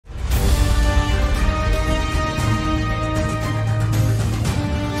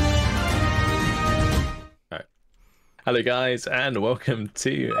Hello guys, and welcome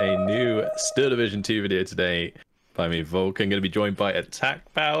to a new Steel Division 2 video today by me, Vulcan. Going to be joined by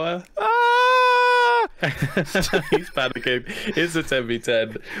Attack Power. Ah! He's panicking. It's a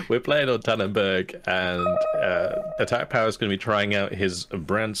 10v10. We're playing on Tannenberg, and Attack Power is going to be trying out his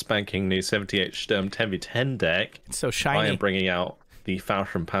brand spanking new 78 Sturm 10v10 deck. It's so shiny. I am bringing out the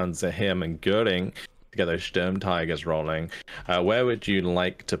Fallschirmpanzer Hirm and Göring to get those Sturm Tigers rolling. Where would you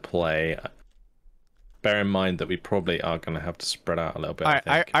like to play? Bear in mind that we probably are going to have to spread out a little bit.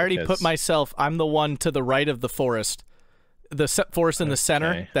 I already put myself. I'm the one to the right of the forest. The forest in the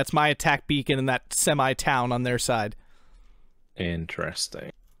center. That's my attack beacon in that semi-town on their side. Interesting.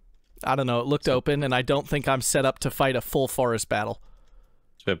 I don't know. It looked open, and I don't think I'm set up to fight a full forest battle.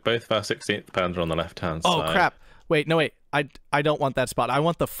 So both of our 16th Panzer on the left-hand side. Oh, crap. Wait, no, wait. I don't want that spot. I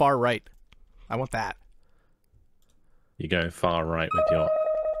want the far right. I want that. You go far right with your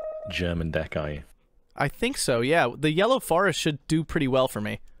German deck, are you? I think so, yeah. The yellow forest should do pretty well for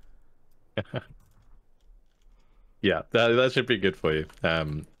me. Yeah, that should be good for you,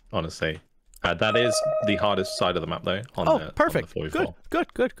 honestly. That is the hardest side of the map, though. Perfect. On the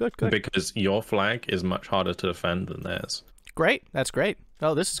Good. Because your flag is much harder to defend than theirs. Great. That's great.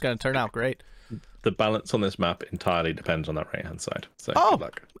 Oh, this is going to turn out great. The balance on this map entirely depends on that right-hand side. So good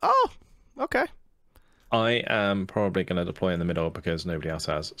luck. Oh, okay. I am probably going to deploy in the middle because nobody else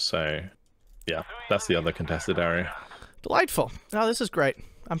has, so... Yeah, that's the other contested area. Delightful. Oh, this is great.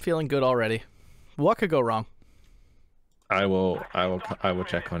 I'm feeling good already. What could go wrong? I will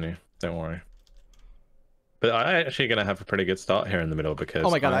check on you. Don't worry. But I'm actually gonna have a pretty good start here in the middle because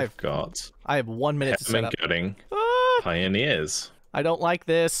I have 1 minute to set up. Pioneers. I don't like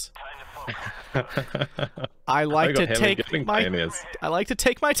this. I like to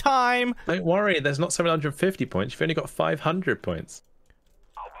take my time. Don't worry, there's not 750 points. You've only got 500 points.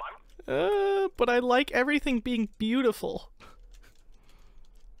 But I like everything being beautiful.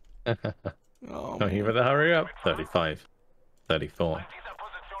 Oh, you better hurry up. 35. 34.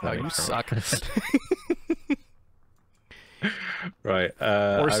 Oh, you suck. Right.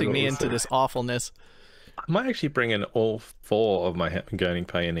 Forcing me into this awfulness. I might actually bring in all 4 of my Hitman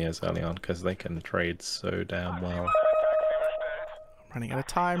Pioneers early on because they can trade so damn well. Running out of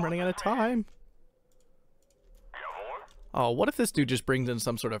time. Oh, what if this dude just brings in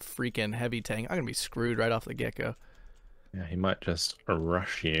some sort of freaking heavy tank? I'm gonna be screwed right off the get-go. Yeah, he might just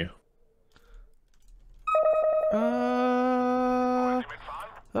rush you. I'm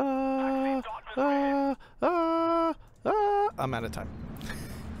out of time.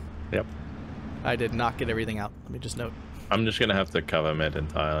 Yep. I did not get everything out. Let me just note. I'm just gonna have to cover mid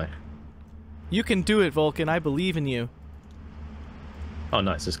entirely. You can do it, Vulcan. I believe in you. Oh,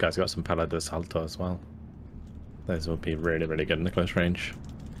 nice. This guy's got some Pala de Salto as well. Those will be really, really good in the close range.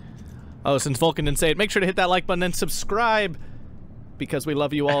 Oh, since Vulcan didn't say it, make sure to hit that like button and subscribe because we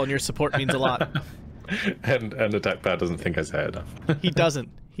love you all and your support means a lot. and Attack Power doesn't think I say it enough. He doesn't.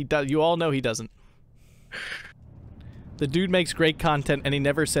 He does. You all know he doesn't. The dude makes great content and he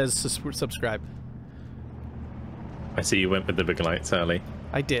never says subscribe. I see you went with the big lights early.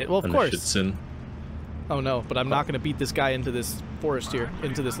 I did. Well, of and course. Oh no, but I'm not going to beat this guy into this forest here,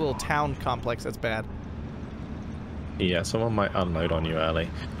 into this little town complex. That's bad. Yeah, someone might unload on you early.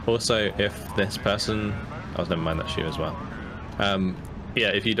 Also, if this person... Oh, never mind, that's you as well. Yeah,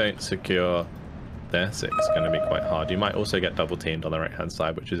 if you don't secure this, it's going to be quite hard. You might also get double teamed on the right-hand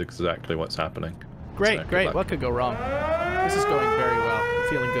side, which is exactly what's happening. Great, so, great. What could go wrong? This is going very well. I'm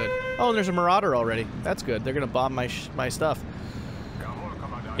feeling good. Oh, and there's a Marauder already. That's good. They're going to bomb my stuff.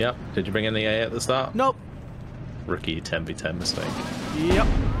 Yep. Did you bring in the A at the start? Nope. Rookie 10v10 mistake. Yep.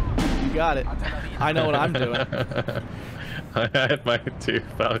 You got it. I know what I'm doing. I had my 2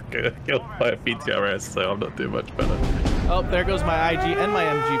 Falcon killed by a PTRS, so I'm not doing much better. Oh, there goes my IG and my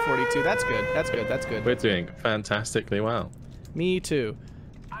MG42. That's good. That's good. That's good. We're doing fantastically well. Me too.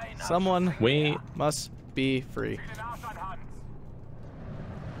 Someone must be free.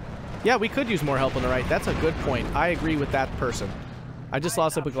 Yeah, we could use more help on the right. That's a good point. I agree with that person. I just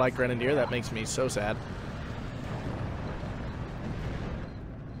lost a Glide Grenadier. That makes me so sad.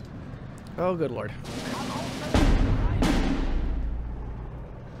 Oh, good lord.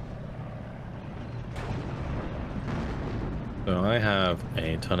 So I have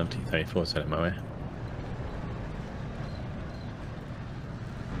a ton of T-34s headed my way.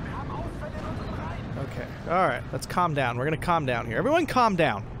 Okay. Alright, let's calm down. We're gonna calm down here. Everyone calm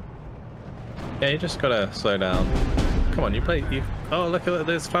down. Yeah, you just gotta slow down. Come on, oh, look at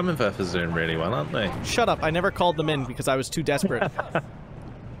those Flammenwerfers doing really well, aren't they? Shut up. I never called them in because I was too desperate.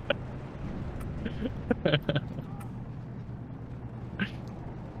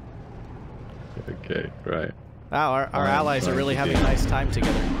 Okay, right. Wow, our allies are really having a nice time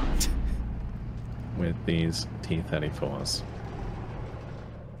together. With these T-34s.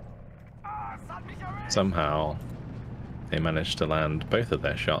 Somehow, they managed to land both of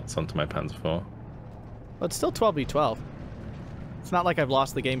their shots onto my Panzer IV. Well, it's still 12v12. It's not like I've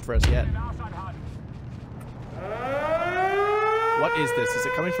lost the game for us yet. What is this? Is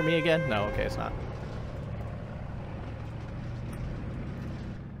it coming for me again? No, okay, it's not.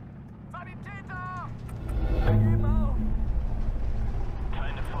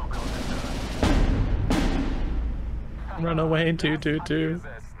 Run away, 222.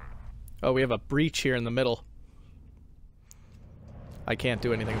 Oh, we have a breach here in the middle. I can't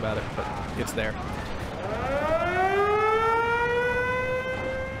do anything about it, but it's there.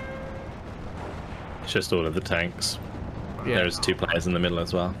 It's just all of the tanks. Yeah. There's 2 players in the middle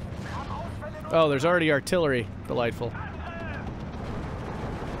as well. Oh, there's already artillery. Delightful.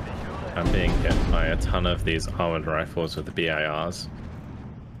 I'm being hit by a ton of these armored rifles with the BIRs,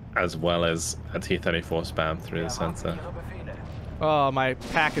 as well as a T-34 spam through the sensor. Oh, my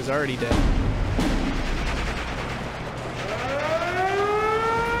pack is already dead.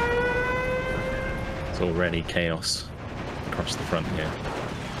 It's already chaos across the front here.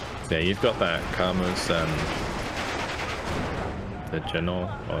 So yeah, you've got that Karmus and the General,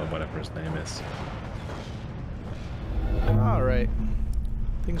 or whatever his name is. Alright.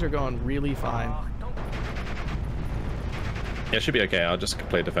 Things are going really fine. Yeah, it should be okay. I'll just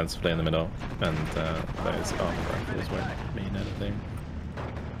play defensively in the middle, and those armor rifles won't mean anything.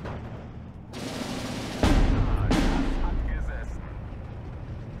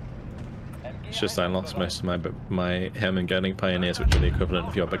 It's just I lost most of my Hermann-Göring Pioneers, which are the equivalent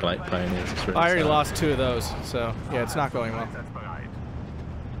of your Begleit Pioneers. Really I already lost 2 of those, so yeah, it's not going well.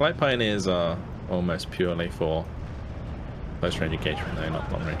 Begleit Pioneers are almost purely for close-range engagement, though,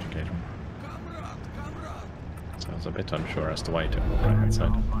 not long-range engagement. So I was a bit unsure as to why you took the right-hand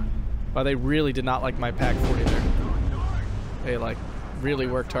side. Well, they really did not like my Pack 40 there. They, like, really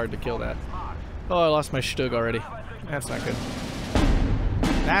worked hard to kill that. Oh, I lost my Stug already. That's not good.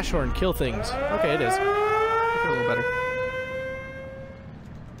 Nashorn, kill things. Okay, it is. Make it a little better.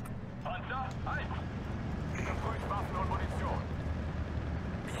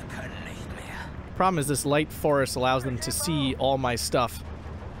 Problem is this light forest allows them to see all my stuff,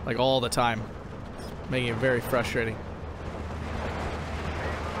 like all the time, making it very frustrating.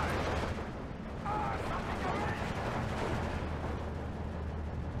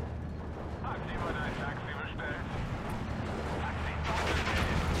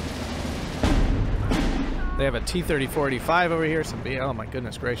 They have a T-34-85 over here. Oh my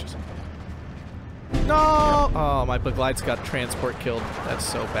goodness gracious. No! Oh, my Begleit's got transport killed. That's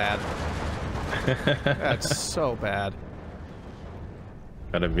so bad. That's so bad.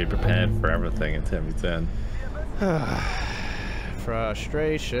 Gotta be prepared for everything in 10v10.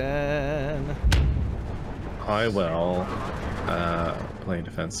 Frustration. I will play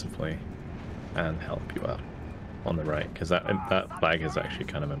defensively and help you out on the right, because that flag is actually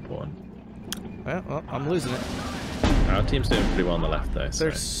kind of important. Well, I'm losing it. Our team's doing pretty well on the left, though.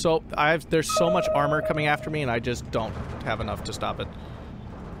 There's so much armor coming after me, and I just don't have enough to stop it.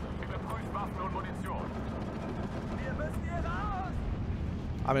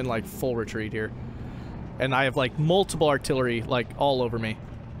 I'm in like full retreat here, and I have like multiple artillery like all over me.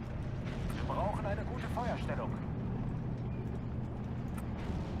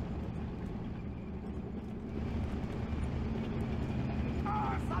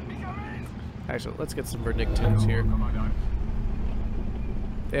 Actually, let's get some Verdictunes here.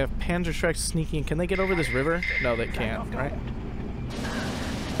 They have Panzer Strikes sneaking. Can they get over this river? No, they can't, right?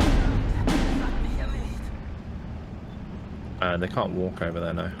 They can't walk over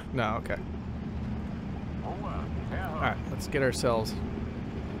there now. No, okay. Alright, let's get ourselves...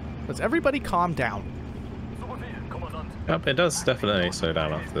 Let's everybody calm down. Yep, it does definitely slow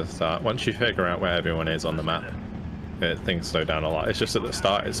down after the start. Once you figure out where everyone is on the map, things slow down a lot. It's just at the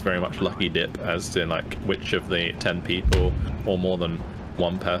start it's very much lucky dip as to like which of the 10 people or more than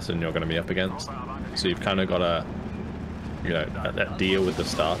one person you're going to be up against. So you've kind of got to, you know, deal with the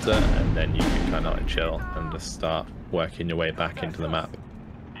starter, and then you can kind of like chill and just start working your way back into the map.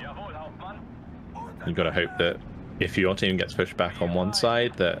 You've got to hope that if your team gets pushed back on one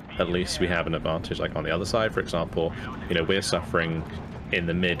side, that at least we have an advantage like on the other side. For example, you know, we're suffering in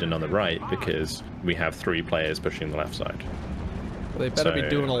the mid and on the right because we have 3 players pushing the left side. Well, they better be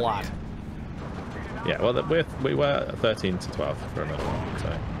doing a lot. Yeah, well, we were 13 to 12 for another one,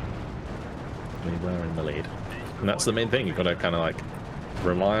 so we were in the lead. And that's the main thing, you've got to kind of like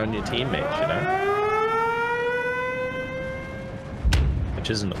rely on your teammates, you know? which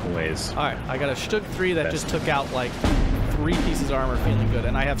isn't always. Alright, I got a Stug 3 that just took out like 3 pieces of armor, feeling good.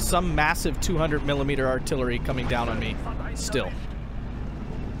 And I have some massive 200mm artillery coming down on me still.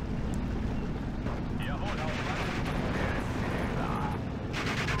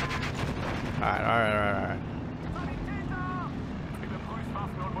 Alright.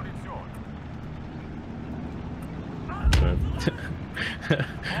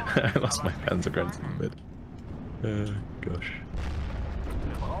 I lost my Panzergrenze in the mid. Gosh.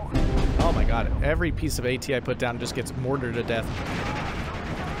 Oh my god, every piece of AT I put down just gets mortared to death.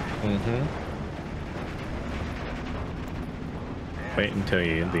 Wait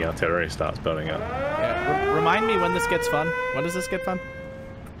until the artillery starts building up. Yeah, remind me when this gets fun. When does this get fun?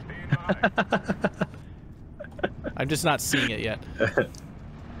 I'm just not seeing it yet.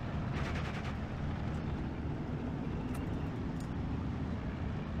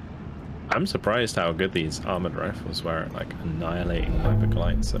 I'm surprised how good these armored rifles were at like annihilating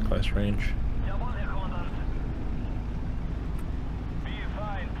hyperglides at close range.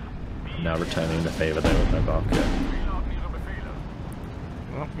 Now returning the favor there with my Valkyrie.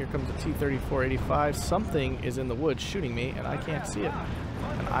 Well, here comes a T-34-85. Something is in the woods shooting me, and I can't see it.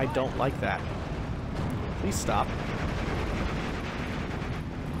 And I don't like that. Please stop.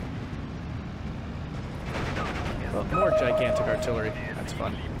 Well, more gigantic artillery. That's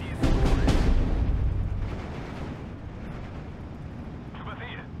fun.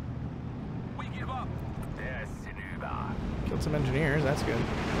 Killed some engineers. That's good.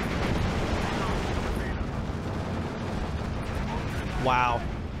 Wow.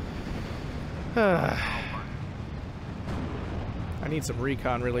 I need some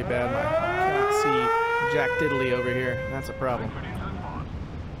recon really bad. I cannot see Jack Diddley over here. That's a problem.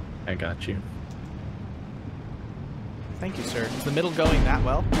 I got you. Thank you, sir. Is the middle going that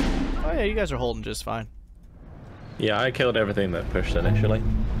well? Oh yeah, you guys are holding just fine. Yeah, I killed everything that pushed initially.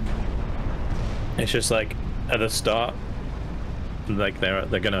 It's just like at the start, like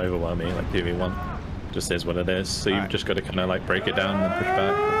they're gonna overwhelm me like 2v1. Just is what it is. So you've just got to kind of like break it down and then push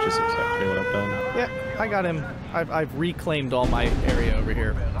back, which is exactly what I've done. Yeah, I got him. I've reclaimed all my area over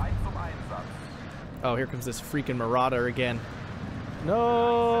here. Oh, here comes this freaking Marauder again.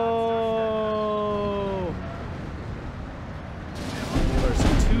 No! There's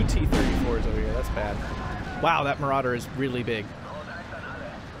 2 T-34s over here. That's bad. Wow, that Marauder is really big.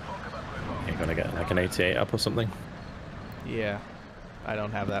 You're gonna get like an 88 up or something? Yeah. I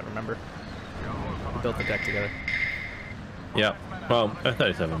don't have that, remember? We built the deck together. Yeah. Well, a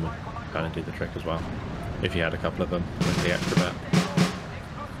 37 would kind of do the trick as well. If you had a couple of them with the extra bit.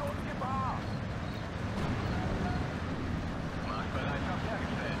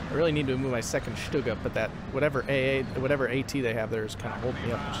 I really need to move my second Stug up, but that whatever AT they have there is kind of holding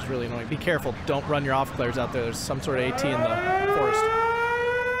me up, which is really annoying. Be careful, don't run your off-players out there. There's some sort of AT in the forest.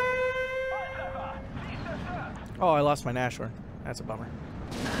 Oh, I lost my Nashorn. That's a bummer.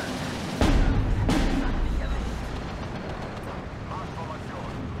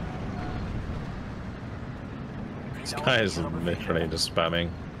 This guy is literally just spamming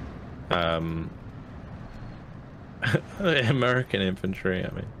American infantry,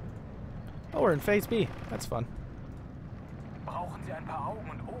 I mean. Oh, we're in Phase B. That's fun.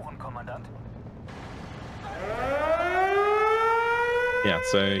 Yeah,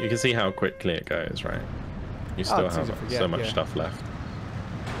 so you can see how quickly it goes, right? You still have so much stuff left.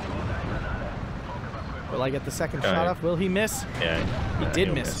 Will I get the second shot off? Will he miss? Yeah. He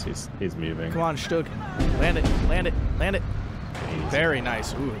did miss. He's moving. Come on, Stug. Land it, land it, land it. Very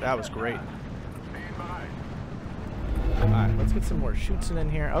nice. Ooh, that was great. Alright, let's get some more shoots in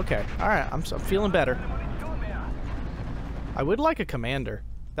here. Okay, alright, I'm feeling better. I would like a commander.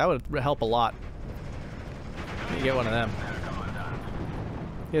 That would help a lot. You get one of them.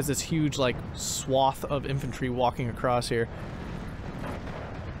 He has this huge, like, swath of infantry walking across here.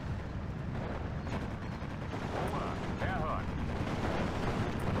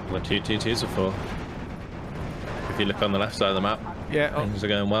 What 2 T2s are for? If you look on the left side of the map, yeah, things are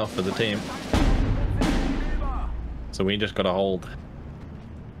going well for the team. So we just got to hold.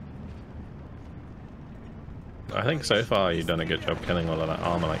 I think so far you've done a good job killing all of that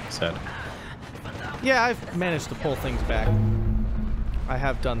armor, like you said. Yeah, I've managed to pull things back. I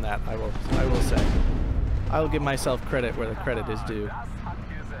have done that, I will say. I will give myself credit where the credit is due.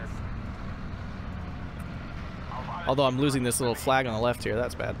 Although I'm losing this little flag on the left here,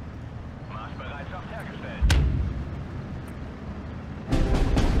 that's bad.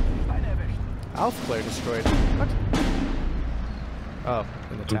 Alpha player destroyed. What? Oh,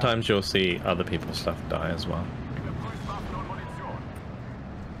 in the town. Sometimes you'll see other people's stuff die as well.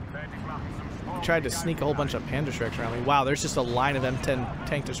 Tried to sneak a whole bunch of Panda Shreks around me. Wow, there's just a line of M10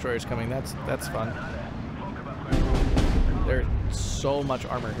 tank destroyers coming. That's fun. There's so much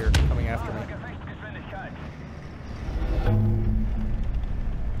armor here coming after me.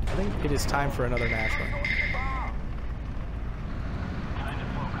 I think it is time for another Nashorn.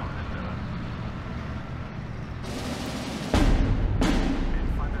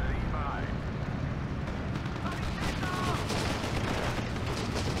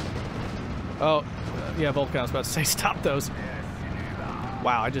 Oh, yeah, Vulcan, I was about to say stop those.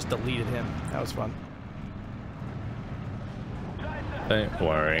 Wow, I just deleted him. That was fun. Don't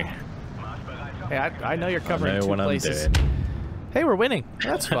worry. Hey, I know you're covering two places. I'm doing. Hey, we're winning.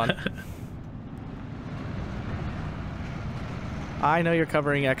 That's fun. I know you're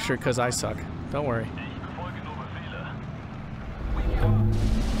covering extra because I suck. Don't worry.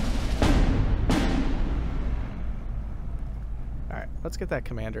 Alright, let's get that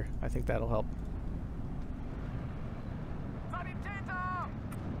commander. I think that'll help.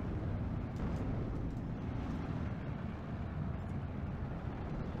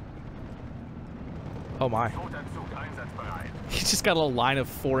 Oh my. He's just got a little line of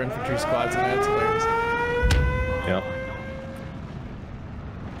 4 infantry squads in there. That's hilarious. Yep.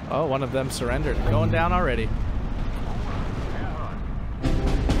 Oh, one of them surrendered. Going down already.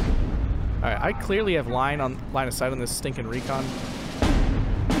 Alright, I clearly have line of sight on this stinking recon.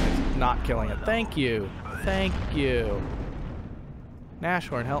 It's not killing it. Thank you. Thank you.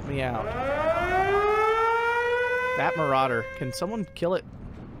 Nashorn, help me out. That Marauder. Can someone kill it?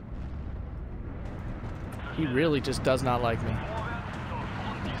 He really just does not like me.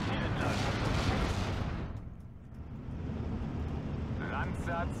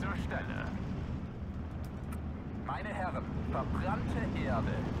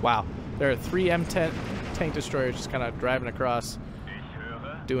 Wow, there are 3 M10 tank destroyers just kind of driving across,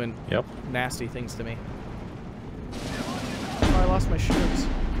 doing nasty things to me. Oh, I lost my ships.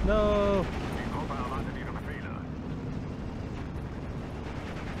 No.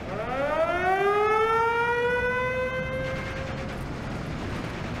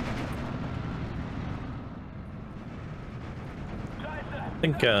 I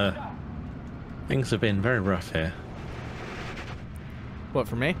think things have been very rough here. What,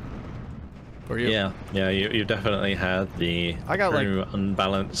 for me? For you? Yeah, you definitely had the true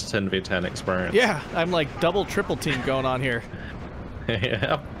unbalanced 10v10 experience. Yeah, I'm like double, triple team going on here.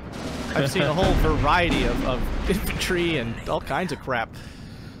 Yeah. I've seen a whole variety of infantry and all kinds of crap.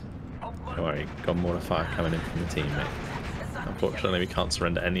 Don't worry, got more fire coming in from the team, mate. Unfortunately, we can't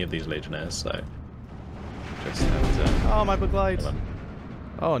surrender any of these legionnaires, so just have to... Oh, my Beglides.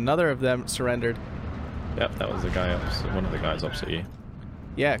 Oh, another of them surrendered. Yep, that was the guy one of the guys opposite you.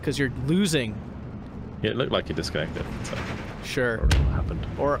 Yeah, because you're losing. Yeah, it looked like he disconnected. So sure. What happened?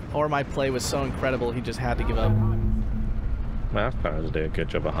 Or my play was so incredible he just had to give up. My Afghans do a good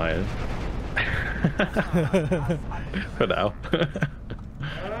job of hiding. For now.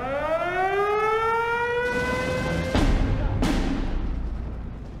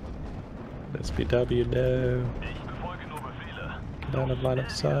 SPW, no. Get out of line of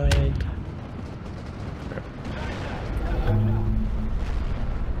sight.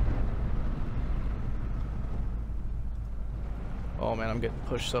 Oh man, I'm getting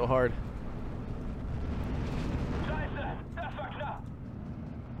pushed so hard.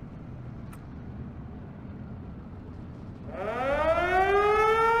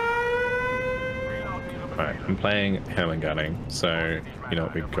 Alright, I'm playing hammer gunning, so you know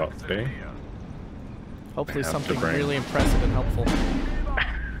what we've got to do. Hopefully something really impressive and helpful.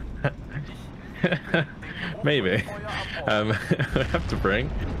 Maybe. We have to bring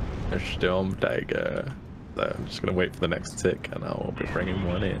a Storm Dagger. So I'm just going to wait for the next tick and I will be bringing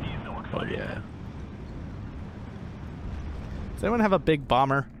one in. Oh yeah. Does anyone have a big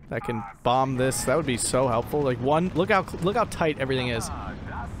bomber that can bomb this? That would be so helpful. Like look how tight everything is.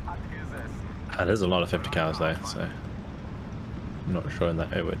 There's a lot of 50 cals there, so I'm not sure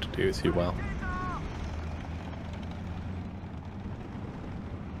that it would do too well.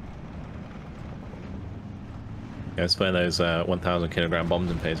 Yeah, it's where those 1,000 kilogram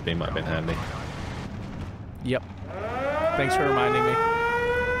bombs in phase B might have been handy. Yep. Thanks for reminding me.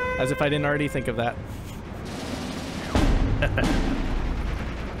 As if I didn't already think of that.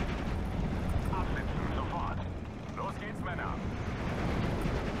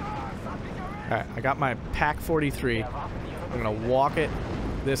 Alright, I got my Pack 43. I'm gonna walk it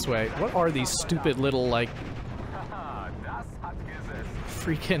this way. What are these stupid little, like...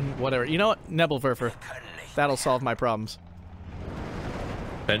 freaking whatever. You know what? Nebelwerfer. That'll solve my problems.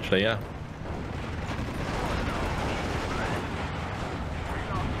 Eventually, yeah.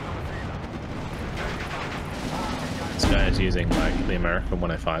 guys using like the American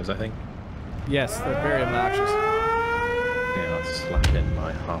 105s, I think. Yes, they're very obnoxious. Yeah, I'll slap in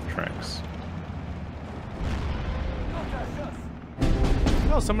my half tracks.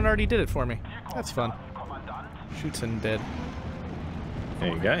 Oh, someone already did it for me. That's fun. Shoots and dead.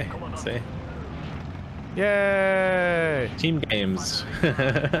 There you go. See? Yay! Team games.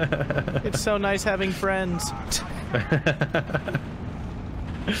 It's so nice having friends.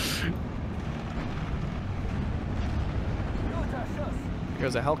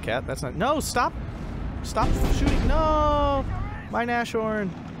 Here's a Hellcat. That's not. No, stop! Stop shooting! No! My Nashorn.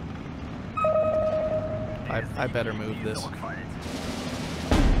 I better move this.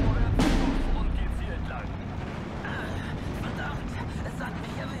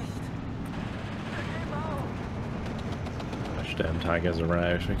 Damn tigers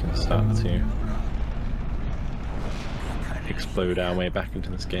arrived. We can start to explode our way back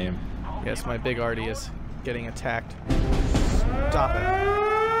into this game. Yes, my big Artie is getting attacked. Stop it.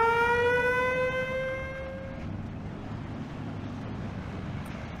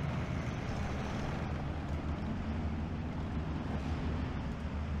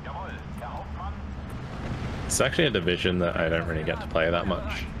 It's actually a division that I don't really get to play that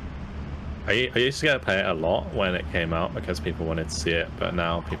much. I used to get to play it a lot when it came out because people wanted to see it, but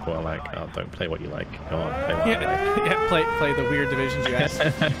now people are like, oh, don't play what you like. Go on, play what you like. Yeah, play the weird divisions you asked.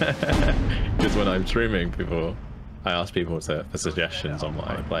 Because when I'm streaming, I ask people for suggestions on what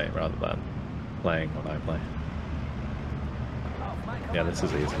I play rather than playing what I play. Yeah, this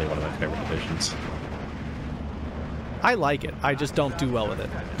is easily one of my favorite divisions. I like it. I just don't do well with it.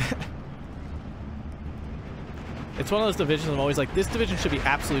 It's one of those divisions I'm always like, this division should be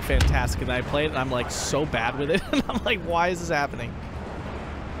absolutely fantastic, and I play it and I'm like so bad with it, and I'm like, why is this happening?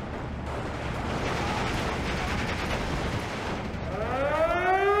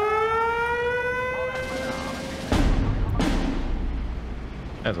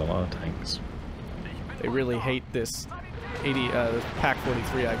 There's a lot of tanks. They really hate this Pack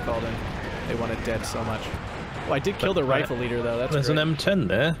 43 I called in. They want it dead so much. Well, I did kill the rifle leader though. That's There's great. an M10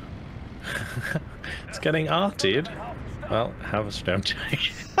 there. It's getting arted. Well, have a storm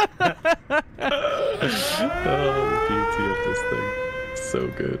tank. Oh, the beauty of this thing. It's so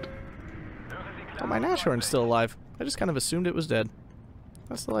good. Oh, my Nashorn's still alive. I just kind of assumed it was dead.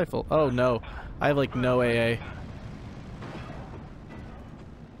 That's delightful. Oh no, I have like no AA.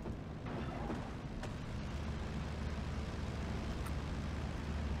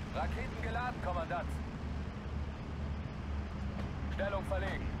 Raketen geladen, Kommandant. Stellung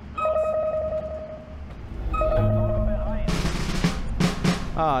verlegen.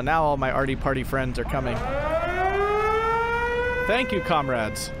 Ah, now all my arty party friends are coming. Thank you,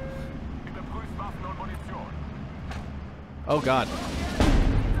 comrades. Oh god.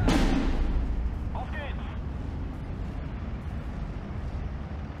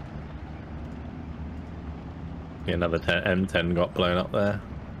 Yeah, another M10 got blown up there.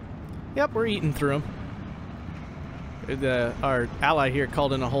 Yep, we're eating through them. Our ally here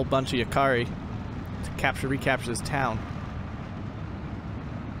called in a whole bunch of Yakari to recapture this town.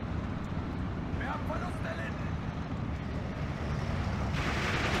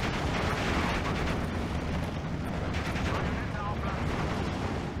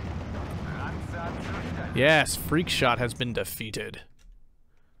 Yes, Freak Shot has been defeated.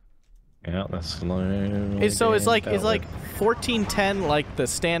 Yeah, that's slowly. So it's like 1410 like the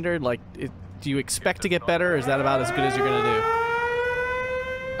standard. Like, do you expect to get better, or is that about as good as you're gonna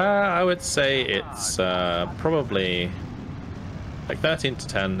do? I would say it's probably like 13 to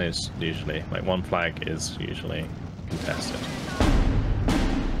 10 is usually like one flag is usually contested.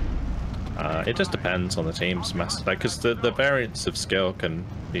 It just depends on the team's massive, like, because the variance of skill can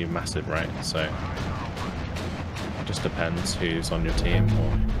be massive, right? So it just depends who's on your team or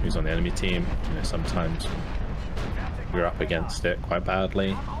who's on the enemy team. You know, sometimes you're up against it quite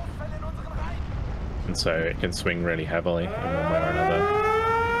badly, and so it can swing really heavily in one way or another.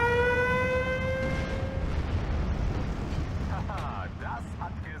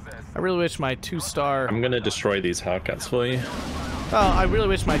 I really wish my 2-star... I'm gonna destroy these Hellcats for you. Oh, I really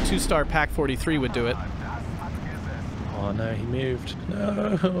wish my 2-star Pack 43 would do it. Oh no, he moved.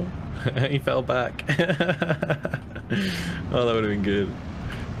 No, he fell back. Oh, that would have been good.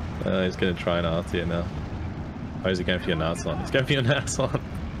 He's gonna try an Artia now. Oh, is he going for your Narsalon? He's going for your Narsalon.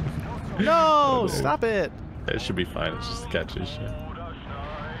 No, stop it. It should be fine. It's just a catch issue.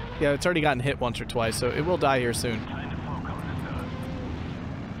 Yeah, it's already gotten hit once or twice, so it will die here soon.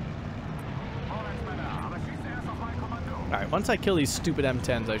 Alright, once I kill these stupid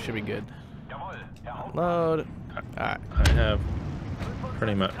M10s, I should be good. Load. Alright. I have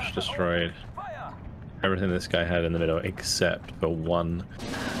pretty much destroyed everything this guy had in the middle except for one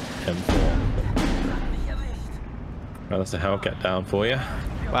M4. Well, that's a Hellcat down for you.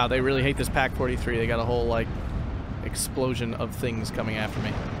 Wow, they really hate this Pack 43. They got a whole, like, explosion of things coming after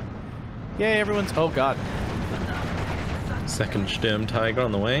me. Yay, everyone's... Oh, God. Second Sturm Tiger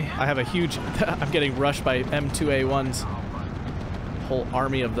on the way. I have a huge... I'm getting rushed by M2A1s. Whole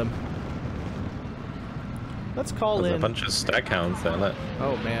army of them. Let's call There's in... a bunch of staghounds there, look.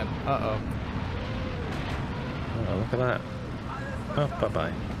 Oh, man. Uh-oh. Oh, look at that. Oh,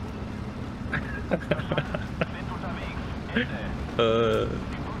 bye-bye.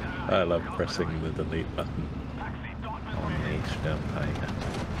 I love pressing the delete button on the Sturm Tiger.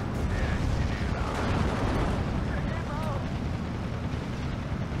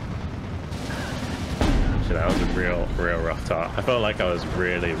 So that was a real rough start. I felt like I was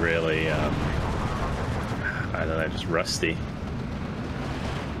really, I don't know, just rusty.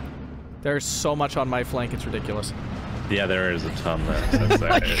 There's so much on my flank, it's ridiculous. Yeah, there is a ton there. So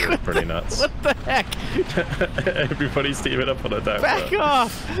it's pretty nuts. What the heck? Everybody's teaming up on a down. Back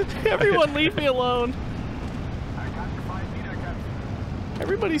off! Everyone leave me alone!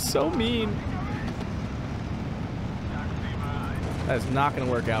 Everybody's so mean. That is not gonna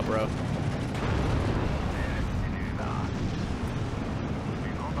work out, bro.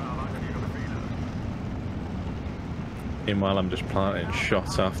 Meanwhile, I'm just planting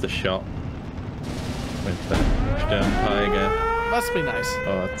shot after shot with the Sturm Tiger. Must be nice.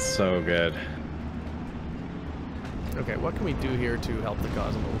 Oh, it's so good. Okay, what can we do here to help the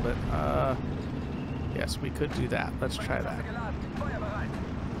cause a little bit? Yes, we could do that. Let's try that.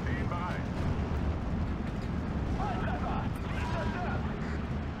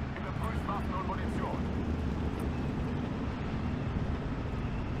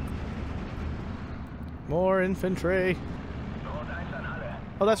 More infantry.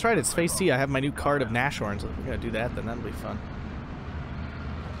 Oh, that's right. It's Phase T. I have my new card of Nashorns. We're gonna do that, then that'll be fun.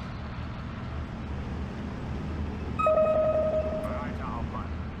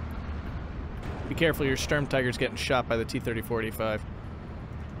 Be careful, your Sturm Tiger's getting shot by the T-34-85.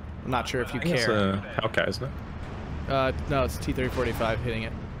 I'm not sure if you care. It's a Hellcat, isn't it? No, it's T-34-85 hitting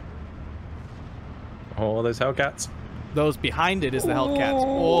it. Oh, those Hellcats. Those behind it is the Hellcats.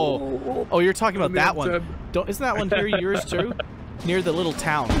 Oh, oh, you're talking about that one. Don't, isn't that one here yours too? Near the little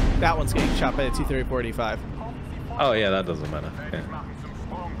town. That one's getting shot by the T-34-85. Oh yeah, that doesn't matter. Yeah.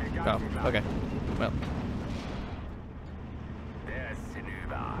 Oh, okay. Well.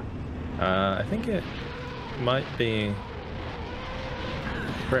 I think it might be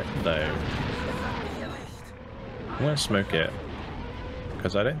crit though. I'm gonna smoke it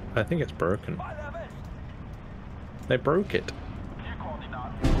because I think it's broken. They broke it.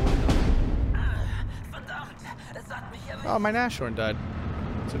 Oh, my Nashorn died.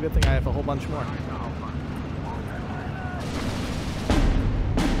 It's a good thing I have a whole bunch more.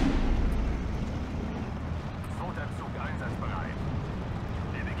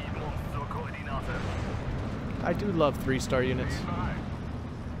 I do love 3-star units.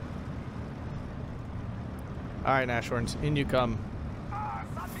 Alright, Nashorns, in you come.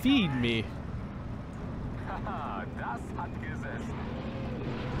 Feed me.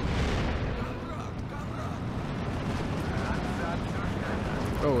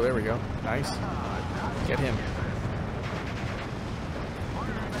 Oh, there we go. Nice. Get him.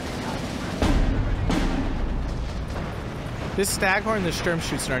 This Staghorn and the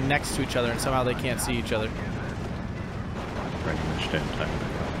Sturmschützen are next to each other, and somehow they can't see each other. Right, the Sturm Tiger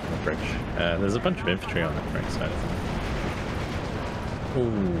on the bridge. There's a bunch of infantry on the right side.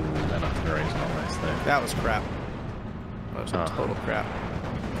 Ooh, that artillery's not nice there. That was crap. That was total crap.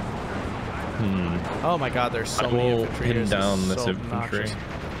 Oh my god, there's so many infantry. Pin down this so infantry. obnoxious.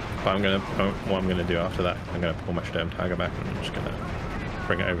 But what I'm gonna do after that, I'm gonna pull my Sturm Tiger back and I'm just gonna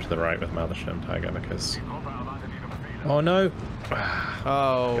bring it over to the right with my other Sturm Tiger because... Oh no!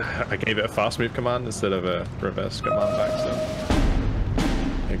 Oh. I gave it a fast move command instead of a reverse command back, so...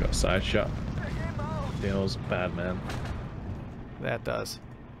 I got a side shot. Feels bad, man. That does.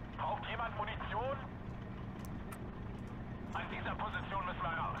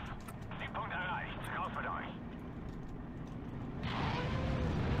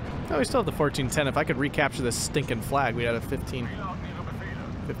 Oh, we still have the 1410. If I could recapture this stinking flag, we'd have a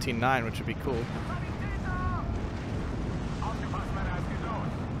 15-9, which would be cool.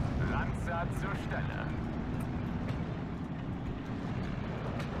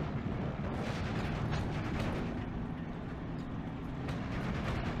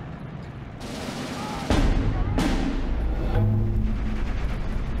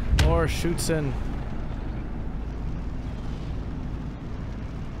 More Schützen.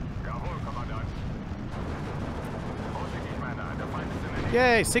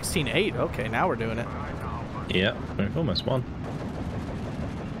 Yay, 16-8. Okay, now we're doing it. Yeah, we've almost won.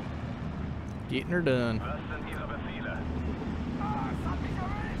 Getting her done.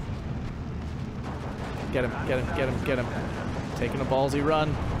 Get him, get him, get him, get him. Taking a ballsy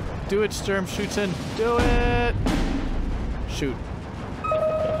run. Do it, Sturmschützen. Do it! Shoot.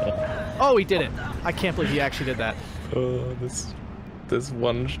 Oh, he did it. I can't believe he actually did that. Oh, this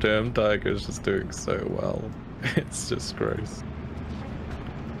one Sturm Tiger is just doing so well. It's just gross.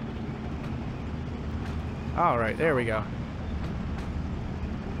 Alright, there we go.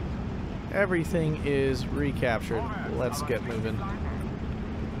 Everything is recaptured. Let's get moving.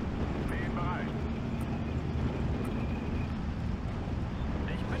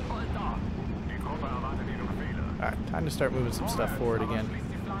 Alright, time to start moving some stuff forward again.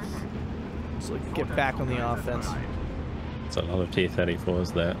 So we can get back on the offense. It's a lot of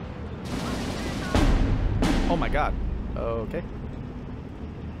T-34s there. Oh my god. Okay.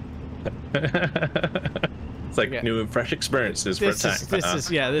 It's like new and fresh experiences for attack.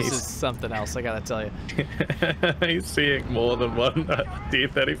 This is something else, I gotta tell you. He's seeing more than one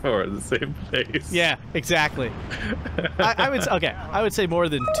T-34 at the same place. Yeah, exactly. I would say more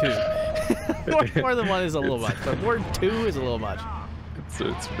than two. more than one is a little much, but more than two is a little much.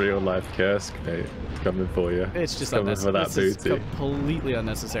 It's real life chaos, mate. It's coming for you. It's just coming for that booty. It's completely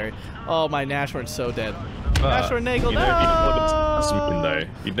unnecessary. Oh, my Nashorn's so dead. Nashorn Nagel, you know what this does mean, though?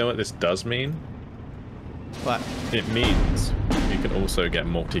 You know what this does mean? What? It means you can also get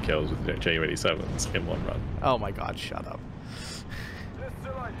multi-kills with Ju-87s in one run. Oh my god, shut up.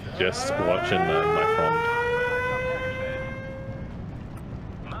 Just watching my front.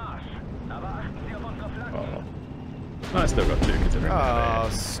 Oh. I still got two considering. Oh,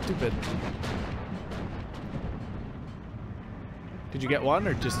 stupid. Did you get one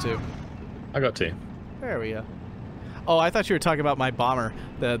or just two? I got two. There we go. Oh, I thought you were talking about my bomber,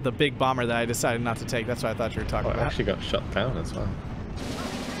 the big bomber that I decided not to take. That's what I thought you were talking about. I actually got shot down as well.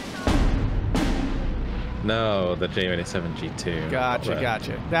 No, the Ju-87 G2.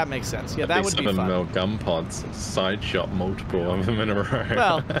 Gotcha. That makes sense. Yeah, that would be fun. 7mm gun pods, side shot multiple of them in a row.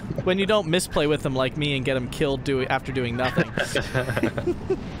 Well, when you don't misplay with them like me and get them killed after doing nothing.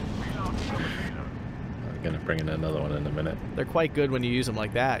 I'm gonna bring in another one in a minute. They're quite good when you use them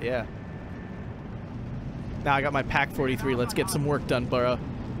like that, yeah. Now I got my Pack 43. Let's get some work done, Burrow.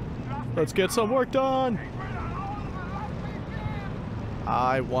 Let's get some work done!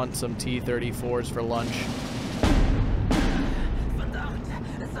 I want some T-34s for lunch.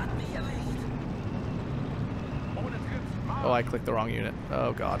 Oh, I clicked the wrong unit.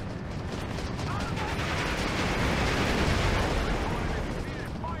 Oh, God.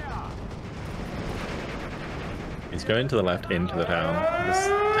 He's going to the left into the town.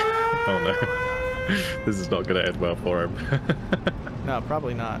 Oh, no. This is not going to end well for him. No,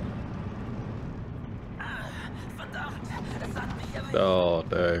 probably not. Oh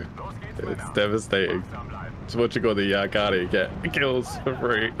no, it's devastating. Just watching all the Yakari get kills for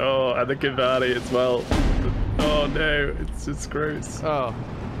free. Oh, and the Kivani as well. Oh no, it's just gross. Oh.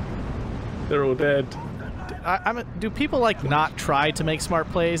 They're all dead. Do people like not try to make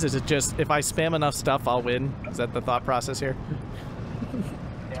smart plays? Is it just if I spam enough stuff, I'll win? Is that the thought process here?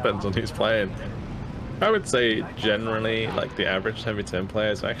 Depends on who's playing. I would say generally, like the average heavy 10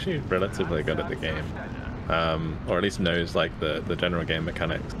 player is actually relatively good at the game. Or at least knows like the general game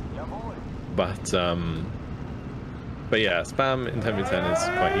mechanics. But yeah, spam in 10v10 is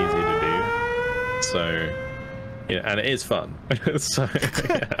quite easy to do. So, yeah, and it is fun. So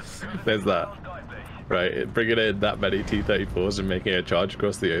yeah, there's that. Right, bringing in that many T-34s and making a charge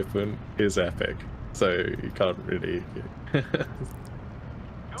across the open is epic. So you can't really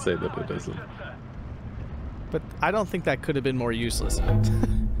say that it isn't. But I don't think that could have been more useless.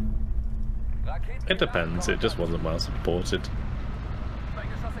 It depends, it just wasn't well supported.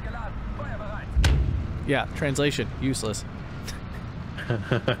 Yeah, translation, useless. So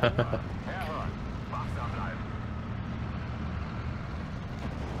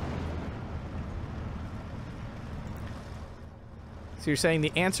you're saying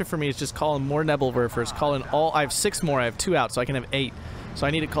the answer for me is just calling more Nebelwerfers, calling all... I have 6 more, I have 2 out, so I can have 8. So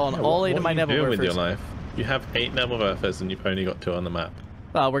I need to call in all 8 of my Nebelwerfers. What are you doing with your life? You have 8 Nebelwerfers and you've only got 2 on the map.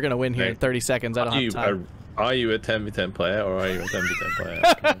 Well, we're going to win here in 30 seconds. I don't have time. Are you a 10v10 player or are you a 10v10 player?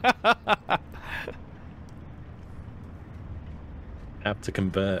 Have to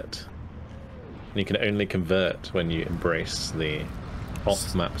convert. And you can only convert when you embrace the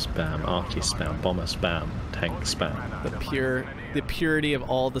off-map spam, arty spam, bomber spam, tank spam. The purity of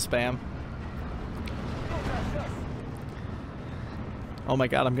all the spam. Oh my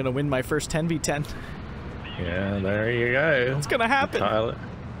god, I'm going to win my first 10v10. Yeah, there you go. It's gonna happen. Tyler.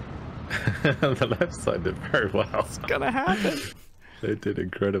 The left side did very well. It's gonna happen. They did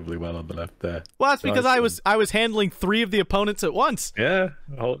incredibly well on the left there. Well, that's because Nice I was handling 3 of the opponents at once. Yeah,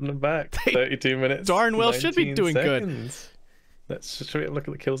 holding them back. 32 minutes. Darn well should be doing seconds. Good. Should we look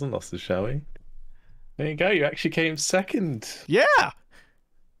at the kills and losses, shall we? There you go. You actually came second. Yeah.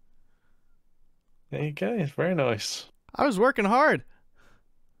 There you go. It's very nice. I was working hard.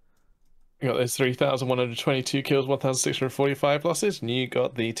 You got those 3,122 kills, 1,645 losses, and you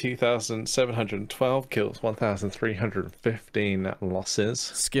got the 2,712 kills, 1,315 losses.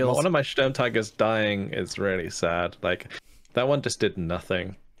 Skills. One of my Sturm Tigers dying is really sad. Like, that one just did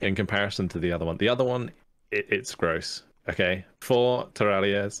nothing in comparison to the other one. The other one, it's gross. Okay, 4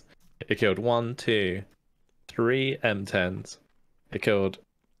 Terraliers. It killed 1, 2, 3 M10s. It killed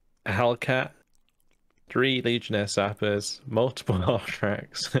a Hellcat, 3 Legionnaire Sappers, multiple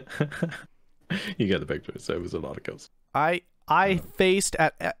half-tracks. You get the picture, so it was a lot of kills. I faced,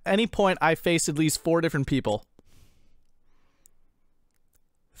 at any point, I faced at least 4 different people.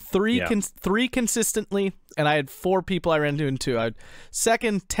 3 consistently, and I had 4 people I ran into. I had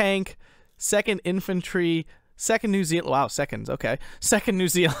 2nd tank, 2nd infantry, 2nd New Zealand. Wow, seconds. Okay, 2nd New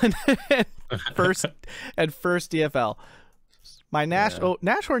Zealand, and first DFL. My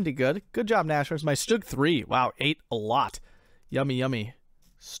Nashorn did good. Good job, Nashorns. My Stug 3. Wow, 8 a lot. Yummy, yummy.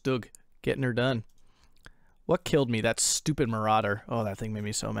 Stug getting her done. What killed me? That stupid Marauder. Oh, that thing made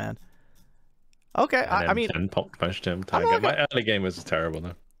me so mad. Okay, I mean, popped punched him. My early game was terrible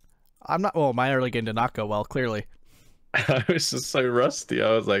though. I'm not. Well, my early game did not go well. Clearly. I was just so rusty. I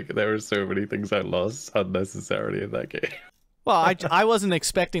was like, there were so many things I lost unnecessarily in that game. Well, I wasn't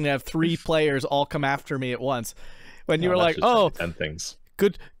expecting to have 3 players all come after me at once. When you were like, oh, 10 things.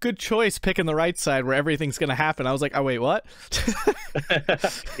 Good choice picking the right side where everything's gonna happen. I was like, oh wait, what?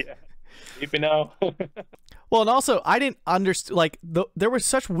 Yeah. Even now. Well, and also I didn't understand. Like there were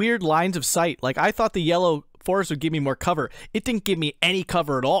such weird lines of sight. Like I thought the yellow forest would give me more cover. It didn't give me any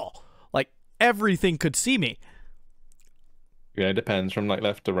cover at all. Like everything could see me. Yeah, it depends from like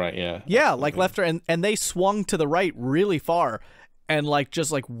left to right. Yeah. Yeah, like left to and they swung to the right really far, and like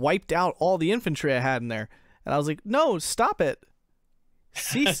just like wiped out all the infantry I had in there. And I was like, no, stop it.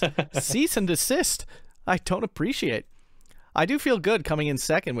 Cease and desist. I don't appreciate. I do feel good coming in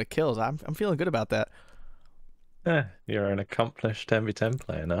 2nd with kills. I'm feeling good about that. You're an accomplished 10v10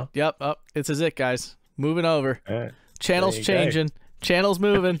 player now. Yep. Oh, it's a it, guys. Moving over. Right. Channel's changing. Go. Channel's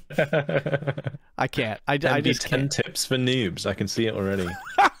moving. I can't. I just 10 can't. tips for noobs. I can see it already.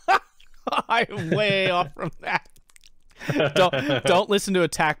 I'm way off from that. Don't listen to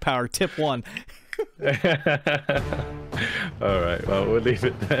Attack Power. Tip 1. Alright, well, we'll leave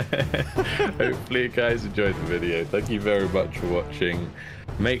it there. Hopefully you guys enjoyed the video. Thank you very much for watching.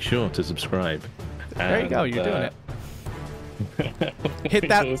 Make sure to subscribe. There you go, you're doing it. Hit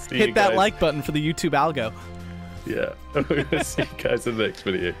that like button for the YouTube algo. Yeah. We'll see you guys in the next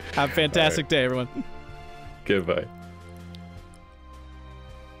video. Have a fantastic day, everyone. Goodbye.